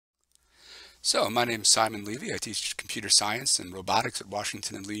So, my name is Simon Levy. I teach computer science and robotics at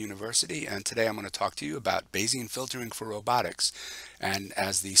Washington and Lee University, and today I'm going to talk to you about Bayesian filtering for robotics. And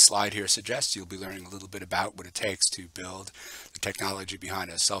as the slide here suggests, you'll be learning a little bit about what it takes to build the technology behind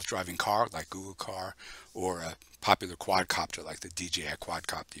a self-driving car like Google Car or a popular quadcopter like the DJI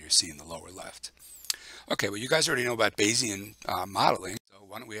quadcopter you see in the lower left. Okay, well, you guys already know about Bayesian modeling, so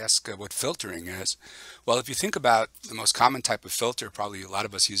why don't we ask what filtering is? Well, if you think about the most common type of filter, probably a lot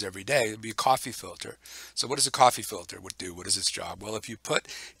of us use every day, it would be a coffee filter. So what does a coffee filter do? What is its job? Well, if you put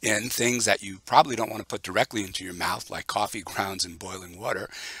in things that you probably don't want to put directly into your mouth, like coffee grounds and boiling water,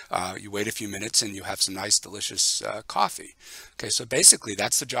 you wait a few minutes and you have some nice, delicious coffee. Okay, so basically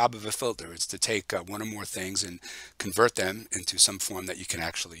that's the job of a filter. It's to take one or more things and convert them into some form that you can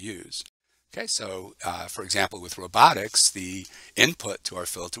actually use. Okay, so for example, with robotics, the input to our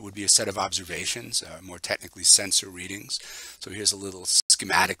filter would be a set of observations, more technically sensor readings. So here's a little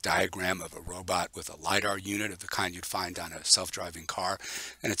schematic diagram of a robot with a LiDAR unit of the kind you'd find on a self-driving car,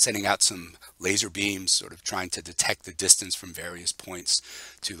 and it's sending out some laser beams, sort of trying to detect the distance from various points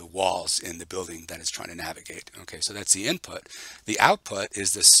to the walls in the building that it's trying to navigate. Okay, so that's the input. The output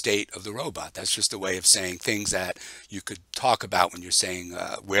is the state of the robot. That's just a way of saying things that you could talk about when you're saying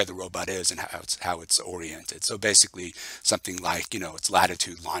where the robot is and how it's oriented. So basically something like, its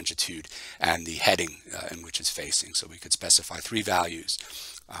latitude, longitude, and the heading in which it's facing. So we could specify three values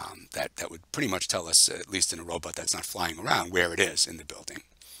that would pretty much tell us, at least in a robot that's not flying around, where it is in the building.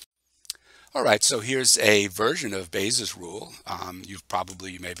 All right, so here's a version of Bayes' rule.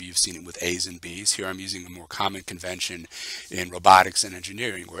 Maybe you've seen it with A's and B's. Here I'm using a more common convention in robotics and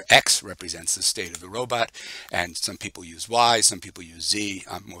engineering, where X represents the state of the robot, and some people use Y, some people use Z.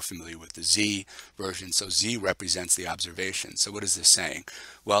 I'm more familiar with the Z version, so Z represents the observation. So what is this saying?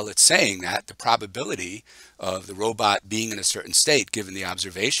 Well, it's saying that the probability of the robot being in a certain state, given the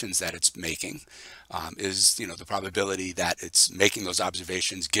observations that it's making, is the probability that it's making those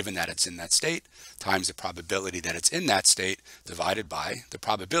observations given that it's in that state times the probability that it's in that state divided by the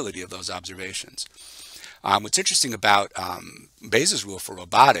probability of those observations. What's interesting about Bayes' rule for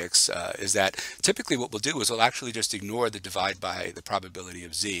robotics is that typically what we'll do is we'll actually just ignore the divide by the probability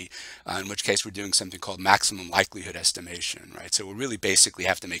of z, in which case we're doing something called maximum likelihood estimation, right? So we'll really basically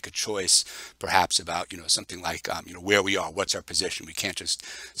have to make a choice perhaps about, something like, where we are, what's our position. We can't just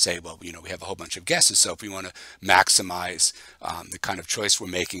say, well, we have a whole bunch of guesses. So if we want to maximize the kind of choice we're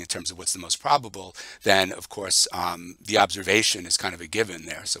making in terms of what's the most probable, then of course the observation is kind of a given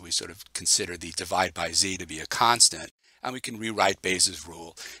there. So we sort of consider the divide by z to be a constant, and we can rewrite Bayes'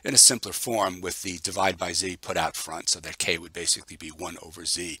 rule in a simpler form with the divide by z put out front, so that k would basically be 1 over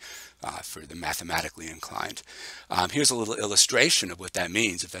z for the mathematically inclined. Here's a little illustration of what that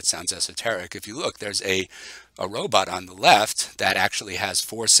means, if that sounds esoteric. If you look, there's a robot on the left that actually has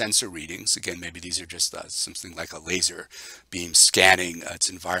 4 sensor readings. Again, maybe these are just something like a laser beam scanning its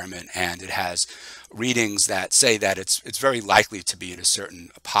environment, and it has readings that say that it's very likely to be in a certain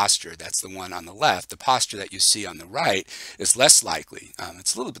posture. That's the one on the left. The posture that you see on the right is less likely.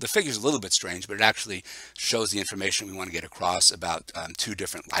 The figure's a little bit strange, but it actually shows the information we want to get across about 2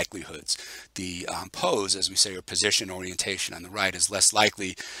 different likelihoods. The pose, as we say, or position orientation on the right is less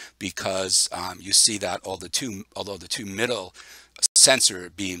likely because you see that although the two middle sensor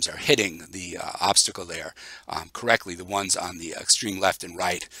beams are hitting the obstacle there correctly, the ones on the extreme left and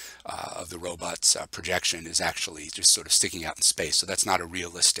right of the robot's projection is actually just sort of sticking out in space. So that's not a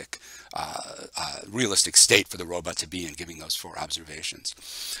realistic state for the robot to be in, giving those 4 observations.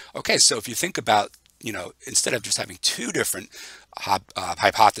 Okay, so if you think about, instead of just having 2 different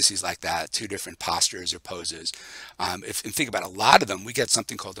hypotheses like that, 2 different postures or poses, and think about a lot of them, we get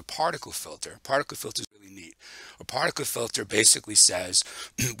something called a particle filter. Particle filter is really neat. A particle filter basically says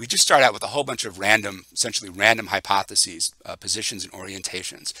we just start out with a whole bunch of essentially random hypotheses, positions and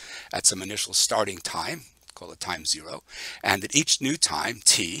orientations at some initial starting time, call it time 0, and at each new time,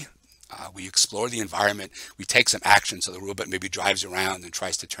 t, we explore the environment, we take some action, so the robot maybe drives around and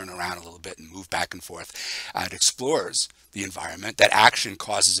tries to turn around a little bit and move back and forth. It explores the environment. That action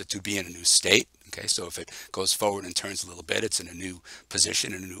causes it to be in a new state. Okay, so if it goes forward and turns a little bit, it's in a new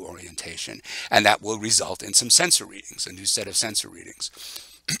position, in a new orientation, and that will result in some sensor readings, a new set of sensor readings.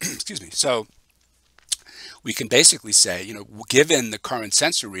 Excuse me. So we can basically say, given the current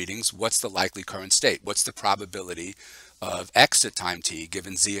sensor readings, what's the likely current state? What's the probability of x at time t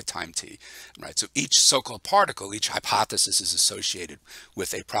given z at time t, right? So each so-called particle, each hypothesis is associated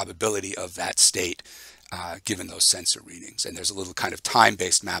with a probability of that state given those sensor readings. And there's a little kind of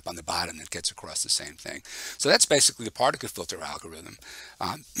time-based map on the bottom that gets across the same thing. So that's basically the particle filter algorithm.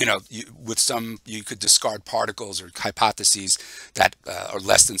 You could discard particles or hypotheses that are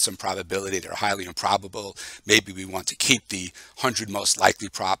less than some probability. They're highly improbable. Maybe we want to keep the 100 most likely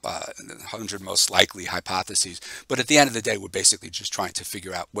hypotheses. But at the end of the day, we're basically just trying to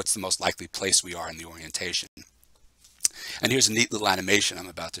figure out what's the most likely place we are in the orientation. And here's a neat little animation I'm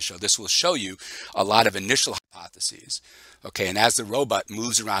about to show. This will show you a lot of initial hypotheses. Okay, and as the robot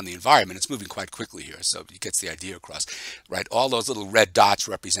moves around the environment, it's moving quite quickly here, so it gets the idea across, right? All those little red dots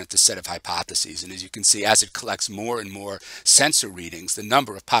represent a set of hypotheses. And as you can see, as it collects more and more sensor readings, the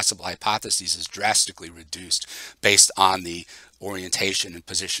number of possible hypotheses is drastically reduced based on the orientation and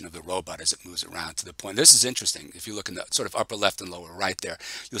position of the robot as it moves around to the point. This is interesting. If you look in the sort of upper left and lower right there,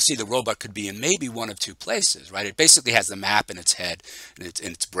 you'll see the robot could be in maybe one of two places, right? It basically has the map in its head, in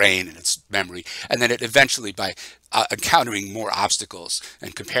its brain, and its memory, and then it eventually, by encountering more obstacles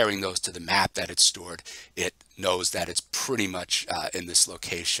and comparing those to the map that it's stored, it knows that it's pretty much in this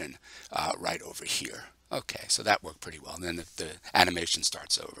location right over here. Okay, so that worked pretty well. And then the animation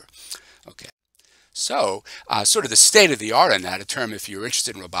starts over. Okay. So sort of the state of the art on that, a term if you're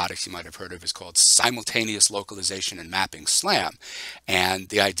interested in robotics you might have heard of, is called simultaneous localization and mapping, SLAM. And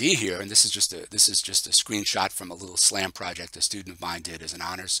the idea here, and this is just a screenshot from a little SLAM project a student of mine did as an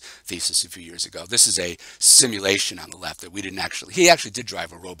honors thesis a few years ago. This is a simulation on the left that we didn't actually, he actually did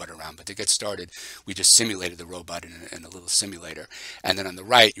drive a robot around, but to get started we just simulated the robot in a little simulator. And then on the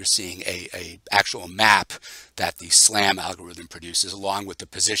right you're seeing a actual map that the SLAM algorithm produces along with the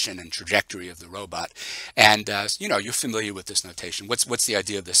position and trajectory of the robot. And you're familiar with this notation. What's the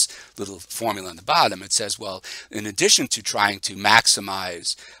idea of this little formula on the bottom? It says, well, in addition to trying to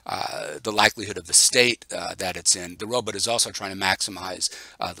maximize the likelihood of the state that it's in, the robot is also trying to maximize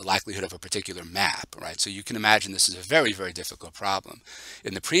the likelihood of a particular map, right? So you can imagine this is a very, very difficult problem.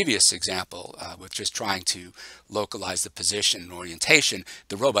 In the previous example, with just trying to localize the position and orientation,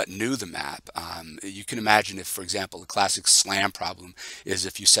 the robot knew the map. You can imagine if, for example, a classic SLAM problem is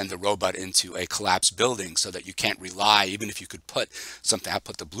if you send the robot into a collapsed building so that you can't rely, even if you could put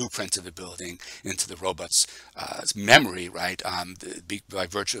the blueprint of the building into the robot's memory, right? By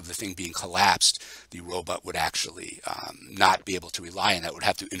virtue of the thing being collapsed, the robot would actually not be able to rely on that. It would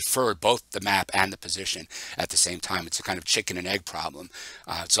have to infer both the map and the position at the same time. It's a kind of chicken and egg problem.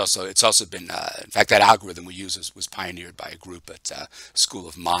 It's also been, in fact, that algorithm we use was pioneered by a group at School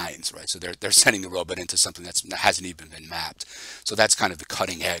of Mines, right? So they're sending the robot into something that hasn't even been mapped. So that's kind of the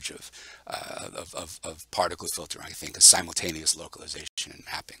cutting edge of particle filtering, I think, a simultaneous localization and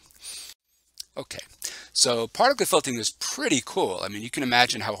mapping. Okay, so particle filtering is pretty cool. I mean, you can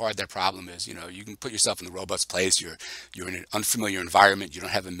imagine how hard that problem is. You know, you can put yourself in the robot's place. You're in an unfamiliar environment. You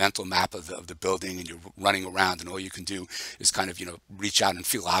don't have a mental map of the building, and you're running around, and all you can do is kind of reach out and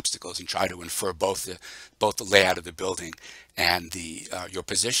feel obstacles and try to infer both the layout of the building and your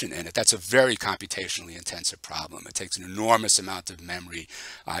position in it. That's a very computationally intensive problem. It takes an enormous amount of memory,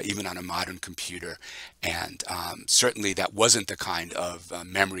 even on a modern computer, and certainly that wasn't the kind of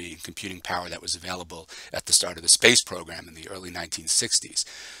memory and computing power that was available at the start of the space program in the early 1960s.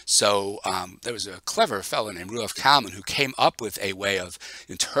 So there was a clever fellow named Rudolf Kalman who came up with a way of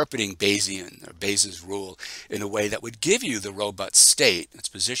interpreting Bayesian, or Bayes' rule, in a way that would give you the robot's state, its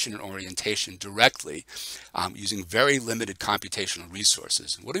position and orientation directly, using very limited computational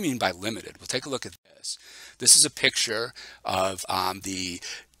resources. What do I mean by limited? Well, take a look at this. This is a picture of the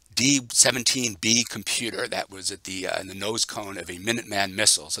D-17B computer that was at in the nose cone of a Minuteman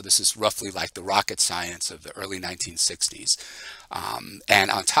missile. So this is roughly like the rocket science of the early 1960s.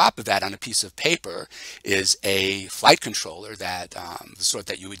 And on top of that, on a piece of paper, is a flight controller that the sort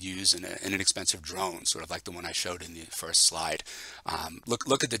that you would use in an inexpensive drone, sort of like the one I showed in the first slide.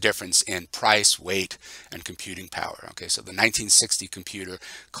 Look at the difference in price, weight, and computing power. Okay, so the 1960 computer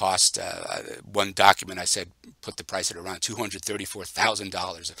cost, one document I said put the price at around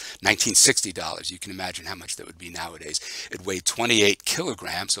 $234,000 of $1960. You can imagine how much that would be nowadays. It weighed 28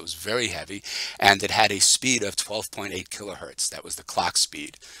 kilograms, so it was very heavy, and it had a speed of 12.8 kilohertz. That was the clock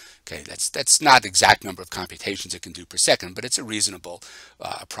speed. Okay, that's not the exact number of computations it can do per second, but it's a reasonable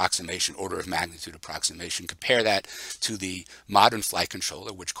approximation, order of magnitude approximation. Compare that to the modern flight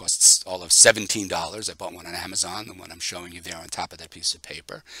controller, which costs all of $17. I bought one on Amazon, the one I'm showing you there on top of that piece of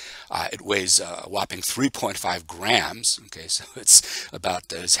paper. It weighs a whopping 3.5 grams, okay, so it's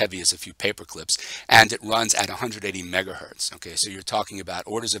about as heavy as a few paper clips, and it runs at 180 megahertz, okay, so you're talking about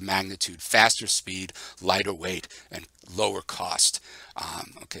orders of magnitude, faster speed, lighter weight, and lower cost.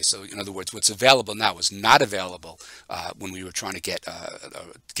 Okay, so in other words, what's available now was not available when we were trying to get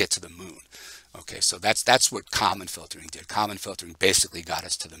to the moon. Okay, so that's what common filtering did. Common filtering basically got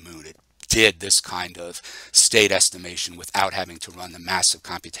us to the moon. It did this kind of state estimation without having to run the massive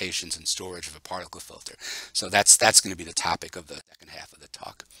computations and storage of a particle filter. So that's going to be the topic of the second half of the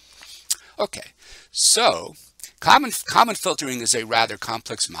talk. Okay, so common filtering is a rather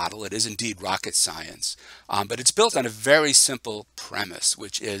complex model. It is indeed rocket science, but it's built on a very simple premise,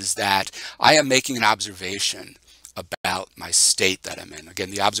 which is that I am making an observation about my state that I'm in.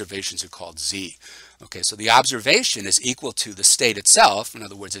 Again, the observations are called Z. Okay, so the observation is equal to the state itself. In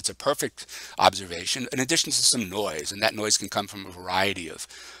other words, it's a perfect observation in addition to some noise, and that noise can come from a variety of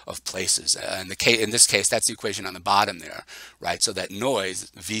places. In this case, that's the equation on the bottom there, right? So that noise,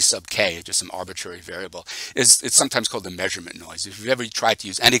 V sub k, just some arbitrary variable, it's sometimes called the measurement noise. If you've ever tried to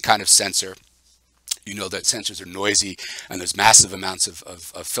use any kind of sensor, you know that sensors are noisy and there's massive amounts of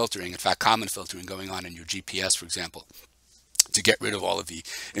filtering, in fact, common filtering going on in your GPS, for example, to get rid of all of the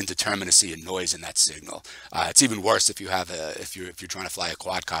indeterminacy and noise in that signal. It's even worse if you're trying to fly a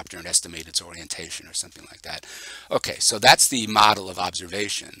quadcopter and estimate its orientation or something like that. Okay, so that's the model of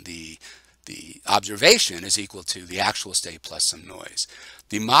observation. The observation is equal to the actual state plus some noise.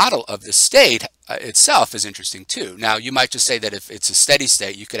 The model of the state itself is interesting too. Now, you might just say that if it's a steady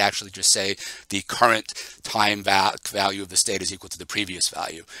state, you could actually just say the current time value of the state is equal to the previous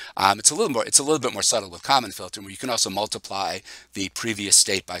value. It's a little bit more subtle with common filtering, where you can also multiply the previous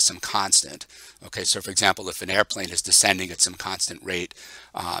state by some constant. Okay, so for example, if an airplane is descending at some constant rate,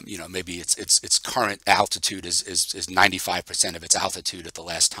 maybe its current altitude is 95% of its altitude at the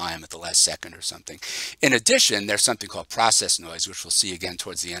last second or something. In addition, there's something called process noise, which we'll see again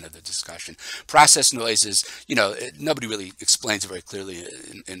towards the end of the discussion. Process noise is, nobody really explains it very clearly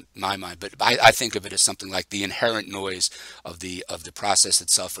in my mind, but I think of it as something like the inherent noise of the process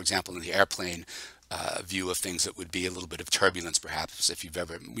itself. For example, in the airplane view of things, it would be a little bit of turbulence, perhaps.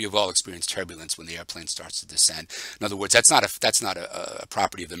 We've all experienced turbulence when the airplane starts to descend. In other words, that's not a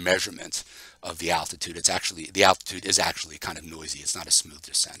property of the measurement of the altitude. The altitude is actually kind of noisy. It's not a smooth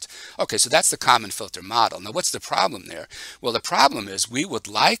descent. Okay, so that's the common filter model. Now, what's the problem there? Well, the problem is we would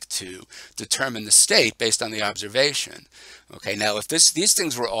like to determine the state based on the observation. Okay, now if these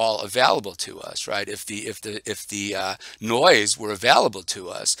things were all available to us, right? If the noise were available to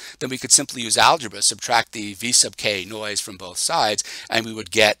us, then we could simply use algebra, subtract the V sub k noise from both sides, and we would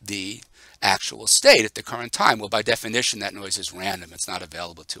get the actual state at the current time. Well, by definition, that noise is random. It's not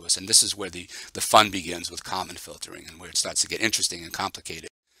available to us. And this is where the fun begins with common filtering, and where it starts to get interesting and complicated.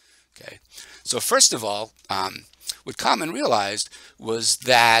 Okay, so first of all, what Common realized was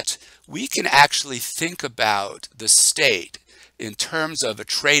that we can actually think about the state in terms of a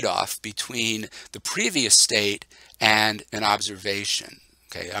trade-off between the previous state and an observation.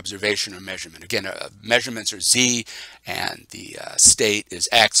 Okay, observation or measurement. Again, measurements are Z and the state is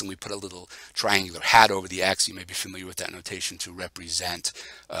X, and we put a little triangular hat over the X. You may be familiar with that notation to represent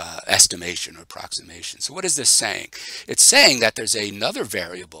estimation or approximation. So what is this saying? It's saying that there's another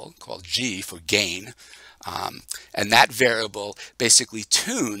variable called G for gain, and that variable basically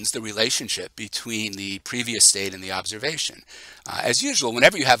tunes the relationship between the previous state and the observation. As usual,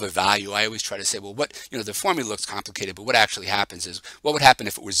 whenever you have a value, I always try to say, well, the formula looks complicated, but what actually happens is, what would happen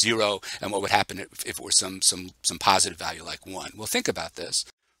if it were 0, and what would happen if it were some positive value like 1? Well, think about this,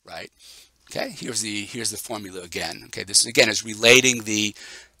 right? Okay, here's the formula again. Okay, this again is relating the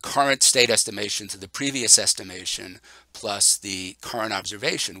current state estimation to the previous estimation plus the current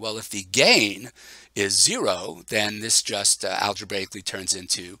observation. Well, if the gain is 0, then this just algebraically turns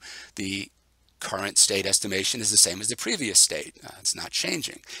into the current state estimation is the same as the previous state. It's not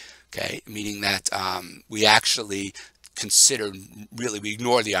changing. Okay, meaning that we actually we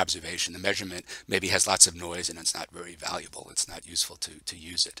ignore the observation. The measurement maybe has lots of noise and it's not very valuable. It's not useful to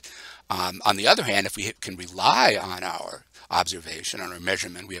use it. On the other hand, if we can rely on our observation, on our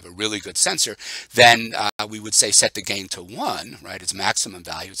measurement, we have a really good sensor, then we would say set the gain to 1, right? Its maximum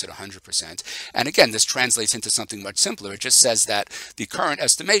value is at 100%. And again, this translates into something much simpler. It just says that the current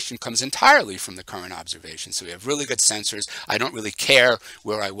estimation comes entirely from the current observation. So we have really good sensors. I don't really care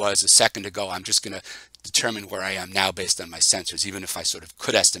where I was a second ago. I'm just going to determine where I am now based on my sensors, even if I sort of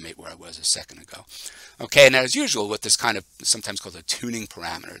could estimate where I was a second ago. Okay, and as usual with this kind of sometimes called a tuning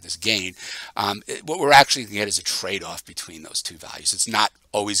parameter, this gain, what we're actually going to get is a trade-off between those two values.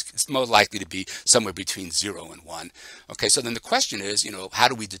 It's more likely to be somewhere between 0 and 1. Okay, so then the question is, how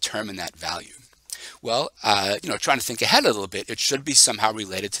do we determine that value? Well, trying to think ahead a little bit, it should be somehow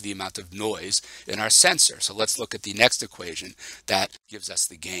related to the amount of noise in our sensor. So let's look at the next equation that gives us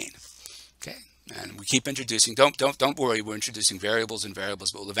the gain. Okay. And we keep introducing, don't worry, we're introducing variables and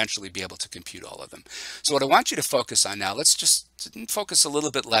variables, but we'll eventually be able to compute all of them. So what I want you to focus on now, let's just focus a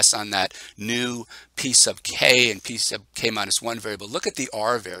little bit less on that new p sub k and p sub k minus 1 variable. Look at the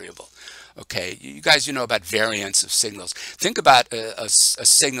r variable. Okay, you guys, you know about variance of signals. Think about a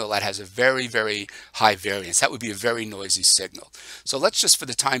signal that has a very, very high variance. That would be a very noisy signal. So let's just, for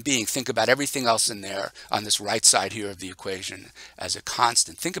the time being, think about everything else in there on this right side here of the equation as a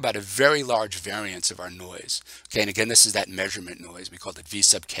constant. Think about a very large variance of our noise. Okay, and again, this is that measurement noise. We called it v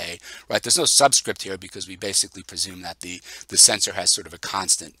sub k, right? There's no subscript here because we basically presume that the sensor has sort of a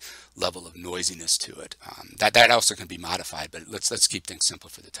constant level of noisiness to it. That also can be modified, but let's keep things simple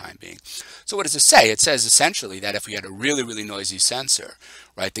for the time being. So what does it say? It says essentially that if we had a really, really noisy sensor,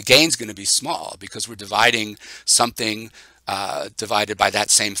 right, the gain's going to be small because we're dividing something divided by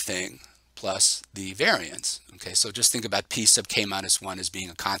that same thing plus the variance. Okay, so just think about p sub k minus 1 as being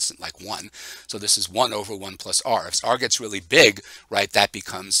a constant like 1. So this is 1 over 1 plus r. If r gets really big, right, that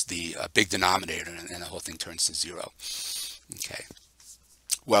becomes the big denominator, and the whole thing turns to 0. Okay.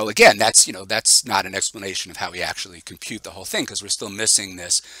 Well, again, that's not an explanation of how we actually compute the whole thing, because we're still missing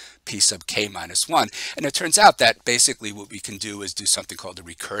this p sub k minus 1. And it turns out that basically what we can do is do something called a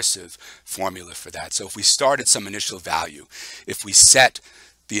recursive formula for that. So if we start at some initial value, if we set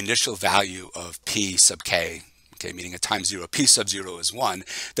the initial value of p sub k, okay, meaning at time 0, p sub 0 is 1,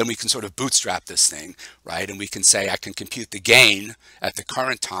 then we can sort of bootstrap this thing, right? And we can say I can compute the gain at the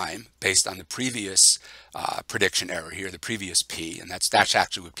current time based on the previous prediction error here, the previous p, and that's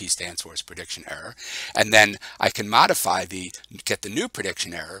actually what p stands for, is prediction error. And then I can get the new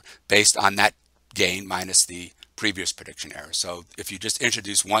prediction error based on that gain minus the previous prediction error. So if you just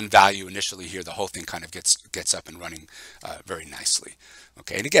introduce one value initially here, the whole thing kind of gets up and running very nicely.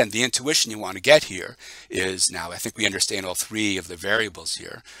 Okay, and again, the intuition you want to get here is, now I think we understand all three of the variables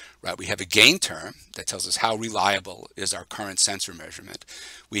here, right? We have a gain term that tells us how reliable is our current sensor measurement.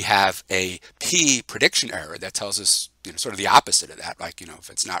 We have a p prediction error that tells us, sort of the opposite of that, like, if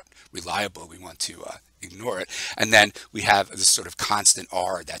it's not reliable, we want to ignore it. And then we have this sort of constant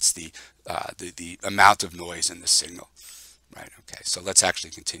r, that's the amount of noise in the signal, right? Okay, so let's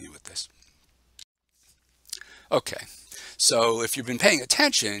actually continue with this. Okay. So if you've been paying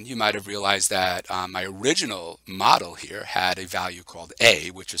attention, you might have realized that my original model here had a value called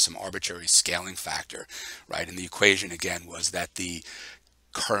a, which is some arbitrary scaling factor, right? And the equation, again, was that the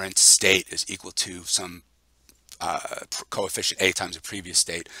current state is equal to some coefficient a times the previous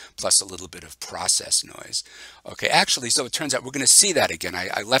state plus a little bit of process noise. Okay, actually, so it turns out we're going to see that again.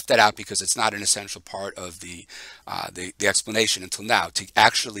 I left that out because it's not an essential part of the explanation until now. To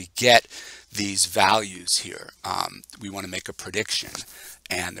actually get these values here, we want to make a prediction,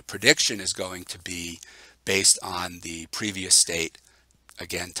 and the prediction is going to be based on the previous state,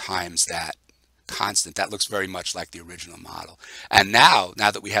 again, times that constant. That looks very much like the original model. And now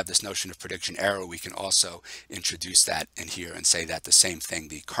that we have this notion of prediction error, we can also introduce that in here and say that the same thing,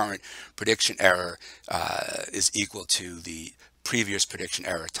 the current prediction error is equal to the previous prediction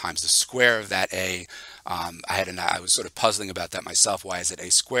error times the square of that a. I was sort of puzzling about that myself. Why is it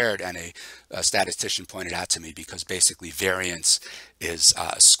a squared? And a statistician pointed out to me, because basically variance is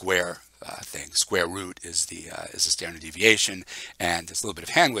a square thing. Square root is the standard deviation, and there's a little bit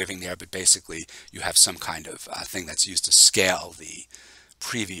of hand waving there, but basically you have some kind of thing that's used to scale the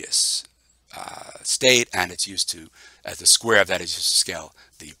previous state, and it's used to, as the square of that is used to scale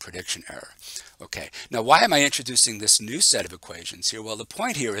the prediction error. Okay, now why am I introducing this new set of equations here? Well, the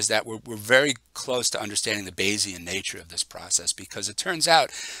point here is that we're very close to understanding the Bayesian nature of this process, because it turns out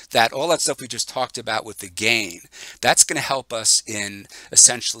that all that stuff we just talked about with the gain, that's going to help us in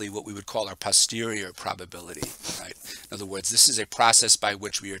essentially what we would call our posterior probability, right? In other words, this is a process by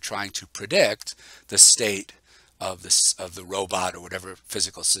which we are trying to predict the state of the robot or whatever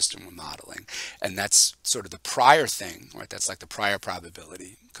physical system we're modeling. And that's sort of the prior thing, right? That's like the prior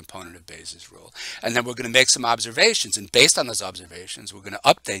probability component of Bayes' rule. And then we're going to make some observations, and based on those observations, we're going to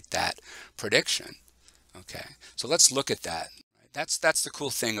update that prediction. Okay, so let's look at that. That's the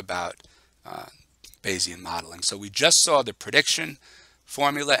cool thing about Bayesian modeling. So we just saw the prediction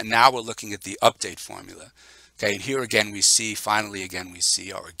formula, and now we're looking at the update formula. Okay, and here again we see, finally again, we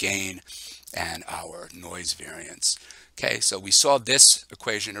see our gain and our noise variance. Okay, so we saw this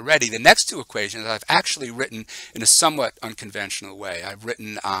equation already. The next two equations I've actually written in a somewhat unconventional way. I've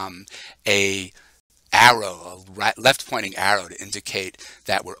written a left pointing arrow to indicate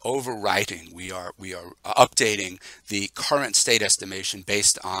that we're overwriting, we are updating the current state estimation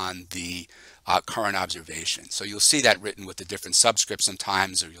based on the current observation. So you'll see that written with the different subscripts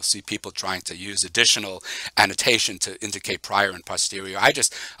sometimes, or you'll see people trying to use additional annotation to indicate prior and posterior.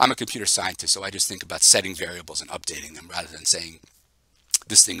 I'm a computer scientist, so I just think about setting variables and updating them rather than saying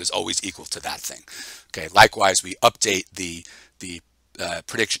this thing is always equal to that thing. Okay. Likewise, we update the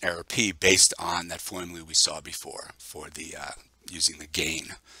prediction error p based on that formula we saw before for the using the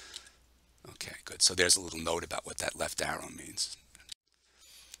gain. Okay, good. So there's a little note about what that left arrow means.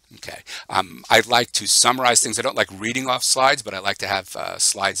 Okay, I'd like to summarize things. I don't like reading off slides, but I like to have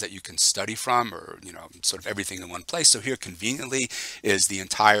slides that you can study from, or sort of everything in one place. So here, conveniently, is the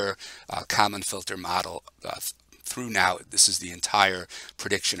entire Kalman filter model through now. This is the entire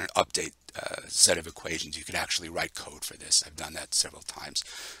prediction and update set of equations. You could actually write code for this. I've done that several times,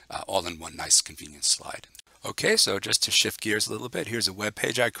 all in one nice, convenient slide. Okay, so just to shift gears a little bit, here's a web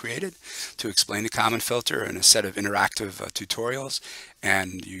page I created to explain the Kalman filter and a set of interactive tutorials.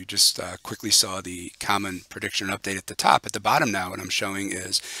 And you just quickly saw the Kalman prediction update at the top. At the bottom now, what I'm showing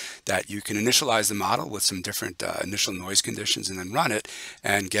is that you can initialize the model with some different initial noise conditions and then run it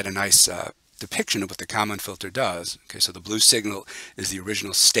and get a nice depiction of what the Kalman filter does. Okay, so the blue signal is the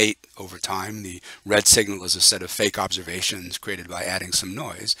original state over time. The red signal is a set of fake observations created by adding some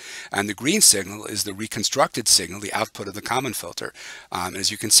noise. And the green signal is the reconstructed signal, the output of the Kalman filter. As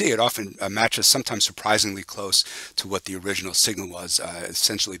you can see, it often matches sometimes surprisingly close to what the original signal was.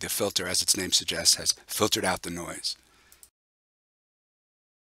 Essentially, the filter, as its name suggests, has filtered out the noise.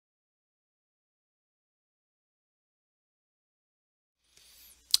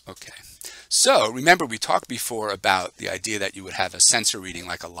 Okay, so remember we talked before about the idea that you would have a sensor reading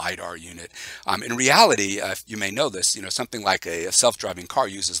like a LiDAR unit. In reality, you may know this, something like a self-driving car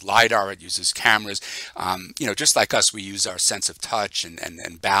uses LiDAR, it uses cameras. Just like us, we use our sense of touch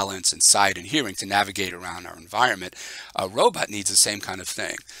and balance and sight and hearing to navigate around our environment. A robot needs the same kind of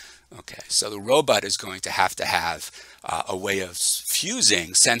thing. Okay, so the robot is going to have a way of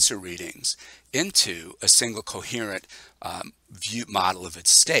fusing sensor readings into a single coherent view model of its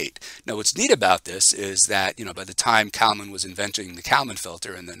state. Now, what's neat about this is that, by the time Kalman was inventing the Kalman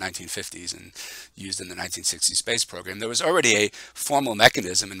filter in the 1950s and used in the 1960 space program, there was already a formal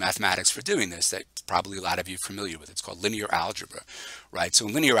mechanism in mathematics for doing this that probably a lot of you are familiar with. It's called linear algebra, right? So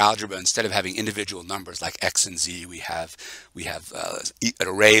in linear algebra, instead of having individual numbers like x and z, we have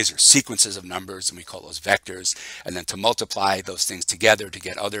arrays or sequences of numbers, and we call those vectors. And then to multiply those things together to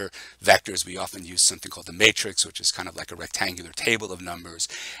get other vectors, we often use something called the matrix, which is kind of like a rectangular table of numbers.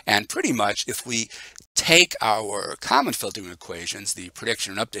 And pretty much if we take our Kalman filtering equations, the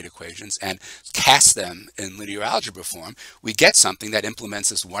prediction and update equations, and cast them in linear algebra form, we get something that implements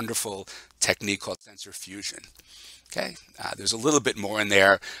this wonderful technique called sensor fusion. Okay, there's a little bit more in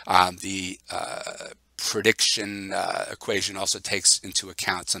there. The prediction equation also takes into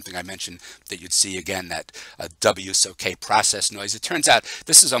account something I mentioned that you'd see again, that W sub K process noise. It turns out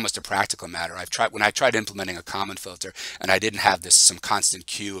this is almost a practical matter. When I tried implementing a Kalman filter and I didn't have some constant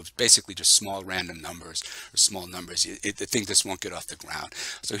queue of basically just small random numbers or small numbers, I think this won't get off the ground.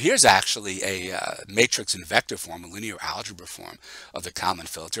 So here's actually a matrix and vector form, a linear algebra form of the Kalman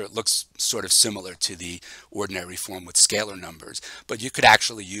filter. It looks sort of similar to the ordinary form with scalar numbers, but you could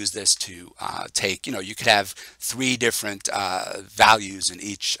actually use this to take, you could have 3 different values in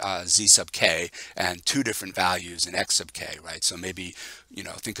each z sub k and 2 different values in x sub k, right? So maybe,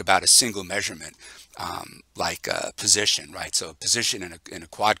 think about a single measurement like position, right? So position in a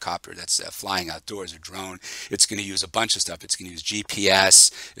quadcopter that's flying outdoors, a drone, it's going to use a bunch of stuff. It's going to use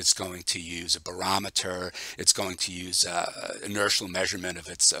GPS, it's going to use a barometer, it's going to use inertial measurement of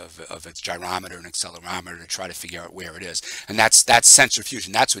its gyrometer and accelerometer to try to figure out where it is. And that's sensor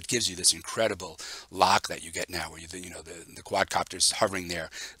fusion. That's what gives you this incredible lock that you get now, where the quadcopter is hovering there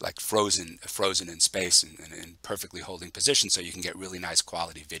like frozen in space and perfectly holding position, so you can get really nice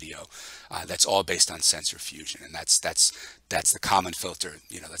quality video. That's all based on sensor fusion, and that's the Kalman filter.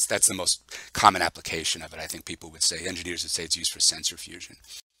 That's the most common application of it. I think people would say, engineers would say, it's used for sensor fusion.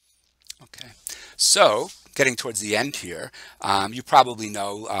 Okay, so getting towards the end here, you probably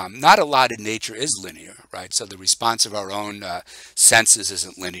know not a lot in nature is linear, right? So the response of our own senses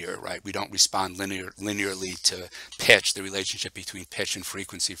isn't linear, right? We don't respond linearly to pitch. The relationship between pitch and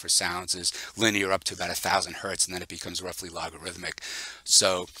frequency for sounds is linear up to about 1,000 hertz, and then it becomes roughly logarithmic.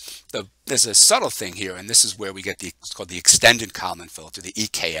 So the there's a subtle thing here, and this is where we get it's called the extended Kalman filter, the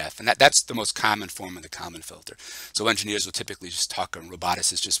EKF, and that's the most common form of the Kalman filter. So engineers will typically just talk, and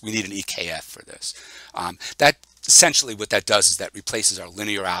roboticists just, we need an EKF for this. That essentially what that does is that replaces our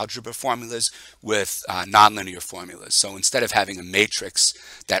linear algebra formulas with nonlinear formulas. So instead of having a matrix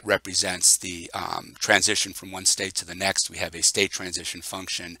that represents the transition from one state to the next, we have a state transition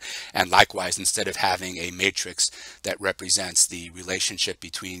function. And likewise, instead of having a matrix that represents the relationship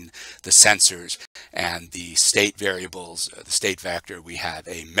between the sensors and the state variables, the state vector, we have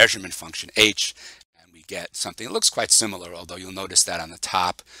a measurement function h. We get something that looks quite similar, although you'll notice that on the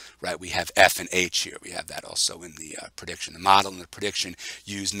top, right, we have f and h here. We have that also in the prediction. The model and the prediction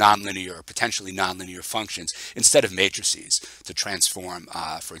use nonlinear or potentially nonlinear functions instead of matrices to transform,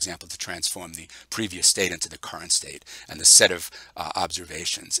 for example, to transform the previous state into the current state and the set of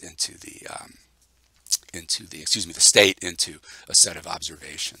observations into the state into a set of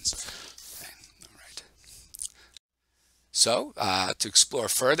observations. So to explore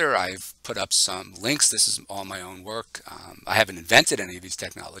further, I've put up some links. This is all my own work. I haven't invented any of these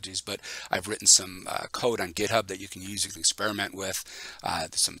technologies, but I've written some code on GitHub that you can use, you can experiment with.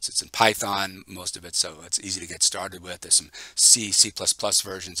 It's in Python, most of it, so it's easy to get started with. There's some C, C++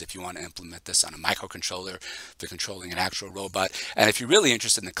 versions if you want to implement this on a microcontroller for controlling an actual robot. And if you're really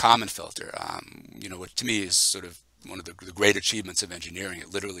interested in the Kalman filter, you know, what to me is sort of one of the great achievements of engineering.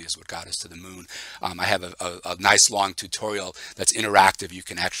 It literally is what got us to the moon. I have a nice long tutorial that's interactive. You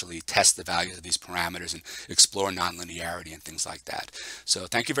can actually test the values of these parameters and explore nonlinearity and things like that. So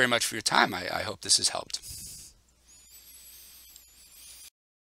thank you very much for your time. I hope this has helped.